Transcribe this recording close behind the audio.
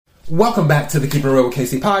Welcome back to the Keep It Real with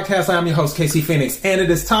KC podcast. I am your host, KC Phoenix, and it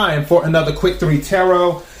is time for another Quick 3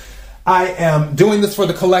 Tarot. I am doing this for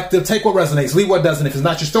the collective. Take what resonates, leave what doesn't. If it's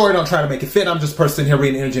not your story, don't try to make it fit. I'm just a person here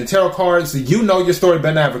reading energy and tarot cards. You know your story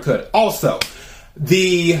better than I ever could. Also,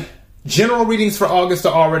 the general readings for August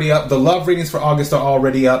are already up. The love readings for August are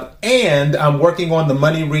already up. And I'm working on the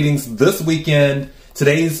money readings this weekend.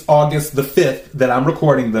 Today's August the 5th that I'm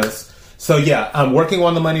recording this. So yeah, I'm working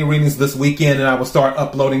on the money readings this weekend, and I will start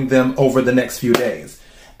uploading them over the next few days.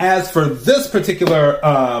 As for this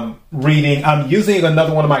particular reading, I'm using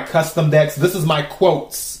another one of my custom decks. This is my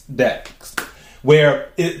quotes decks, where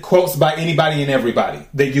it quotes by anybody and everybody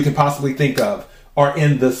that you can possibly think of are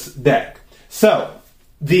in this deck. So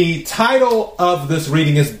the title of this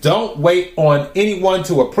reading is Don't Wait on Anyone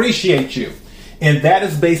to Appreciate You. And that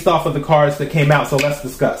is based off of the cards that came out. So let's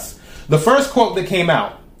discuss. The first quote that came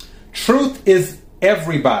out: Truth is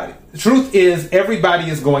everybody. Truth is everybody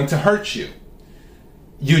is going to hurt you.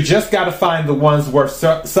 You just got to find the ones worth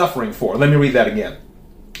suffering for. Let me read that again.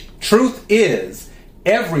 Truth is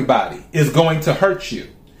everybody is going to hurt you.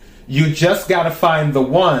 You just got to find the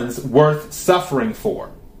ones worth suffering for.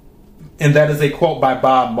 And that is a quote by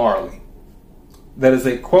Bob Marley. That is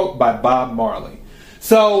a quote by Bob Marley.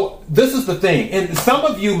 So this is the thing. And some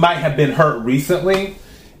of you might have been hurt recently.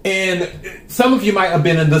 And some of you might have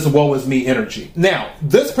been in this woe is me energy. Now,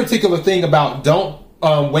 this particular thing about don't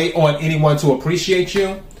wait on anyone to appreciate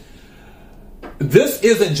you, this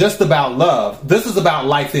isn't just about love. This is about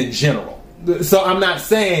life in general. So I'm not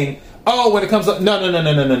saying, oh, when it comes up, no.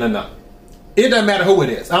 It doesn't matter who it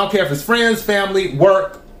is. I don't care if it's friends, family,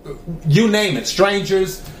 work, you name it,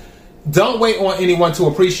 strangers. Don't wait on anyone to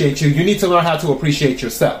appreciate you. You need to learn how to appreciate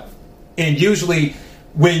yourself. And usually,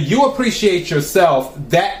 when you appreciate yourself,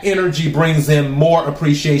 that energy brings in more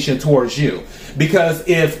appreciation towards you. Because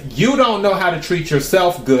if you don't know how to treat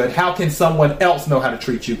yourself good, how can someone else know how to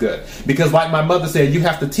treat you good? Because like my mother said, you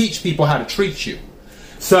have to teach people how to treat you.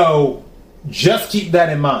 So just keep that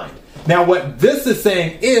in mind. Now, what this is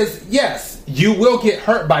saying is, yes, you will get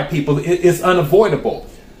hurt by people. It's unavoidable.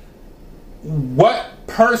 What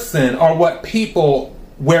person or what people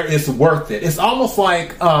where it's worth it? It's almost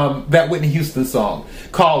like that Whitney Houston song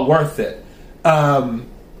called Worth It.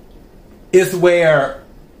 It's where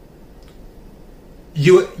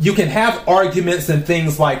you can have arguments and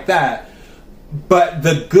things like that, but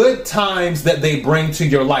the good times that they bring to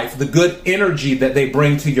your life, the good energy that they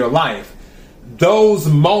bring to your life, those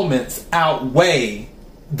moments outweigh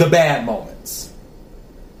the bad moments.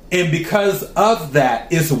 And because of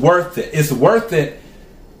that, it's worth it. It's worth it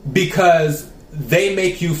because they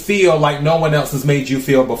make you feel like no one else has made you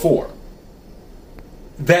feel before.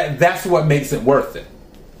 That's what makes it worth it.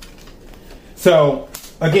 So,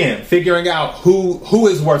 again, figuring out who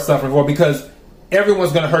is worth suffering for, because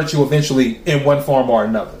everyone's going to hurt you eventually in one form or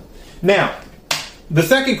another. Now, the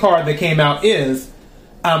second card that came out is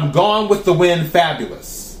I'm Gone with the Wind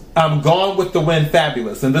Fabulous. I'm Gone with the Wind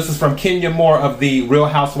Fabulous. And this is from Kenya Moore of the Real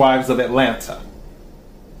Housewives of Atlanta.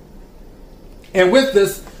 And with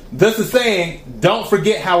this is saying, don't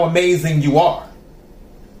forget how amazing you are.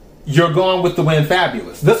 You're gone with the wind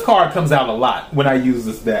fabulous. This card comes out a lot when I use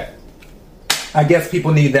this deck. I guess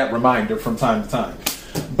people need that reminder from time to time.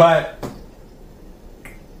 But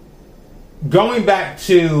going back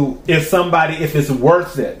to if it's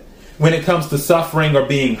worth it when it comes to suffering or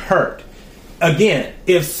being hurt. Again,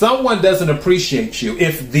 if someone doesn't appreciate you,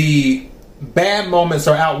 if the bad moments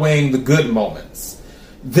are outweighing the good moments,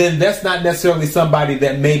 then that's not necessarily somebody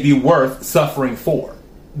that may be worth suffering for.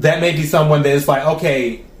 That may be someone that is like,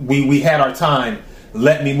 okay, we had our time,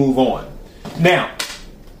 let me move on. Now,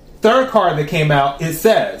 third card that came out, it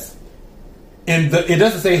says, and it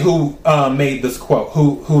doesn't say who made this quote,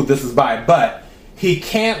 who this is by, but he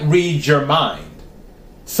can't read your mind.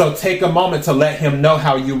 So take a moment to let him know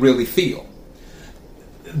how you really feel.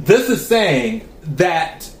 This is saying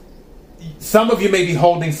that some of you may be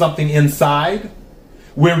holding something inside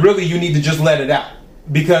when really you need to just let it out.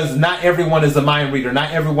 Because not everyone is a mind reader.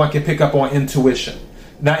 Not everyone can pick up on intuition.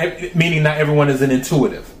 Meaning not everyone is an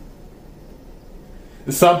intuitive.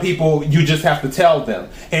 Some people, you just have to tell them.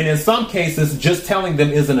 And in some cases, just telling them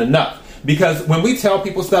isn't enough. Because when we tell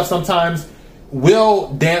people stuff, sometimes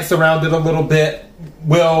we'll dance around it a little bit.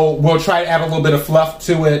 We'll try to add a little bit of fluff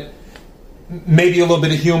to it. Maybe a little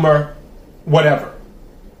bit of humor. Whatever.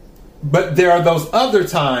 But there are those other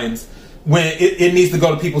times when it needs to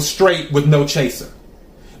go to people straight with no chaser.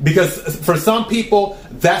 Because for some people,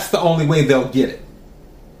 that's the only way they'll get it.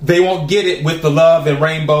 They won't get it with the love and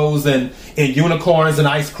rainbows and unicorns and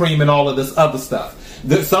ice cream and all of this other stuff.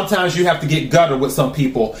 Sometimes you have to get gutter with some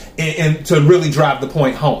people and to really drive the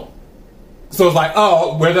point home. So it's like,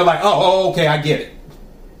 oh, where they're like, okay, I get it.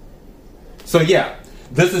 So yeah,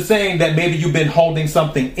 this is saying that maybe you've been holding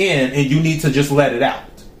something in and you need to just let it out.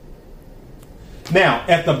 Now,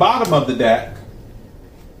 at the bottom of the deck,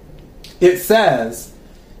 it says,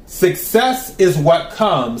 success is what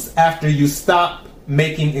comes after you stop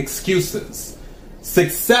making excuses.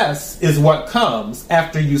 Success is what comes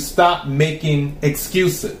after you stop making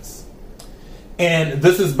excuses. And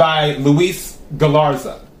this is by Luis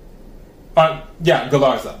Galarza.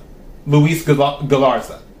 Galarza. Luis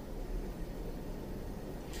Galarza.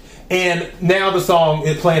 And now the song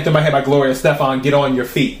is playing through my head by Gloria Estefan, Get On Your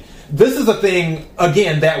Feet. This is a thing,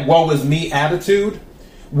 again, that woe is me attitude,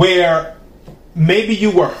 where maybe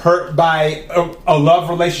you were hurt by a love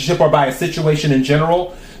relationship or by a situation in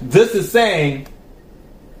general. This is saying,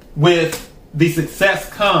 with the success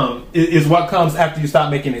is what comes after you stop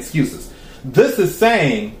making excuses. This is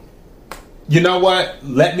saying, you know what?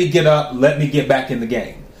 Let me get up. Let me get back in the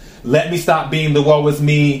game. Let me stop being the woe is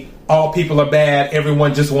me. All people are bad.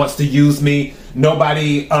 Everyone just wants to use me.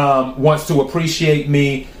 Nobody wants to appreciate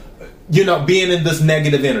me. You know, being in this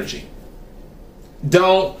negative energy.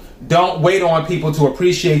 Don't wait on people to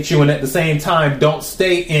appreciate you, and at the same time, don't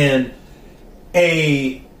stay in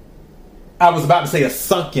a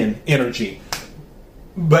sunken energy.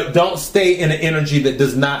 But don't stay in an energy that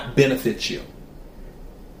does not benefit you.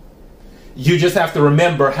 You just have to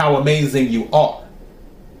remember how amazing you are.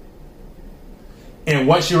 And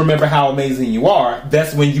once you remember how amazing you are,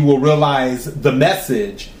 that's when you will realize the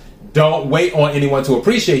message. Don't wait on anyone to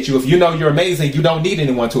appreciate you. If you know you're amazing, you don't need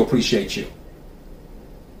anyone to appreciate you.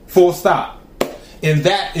 Full stop. And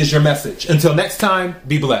that is your message. Until next time,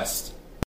 be blessed.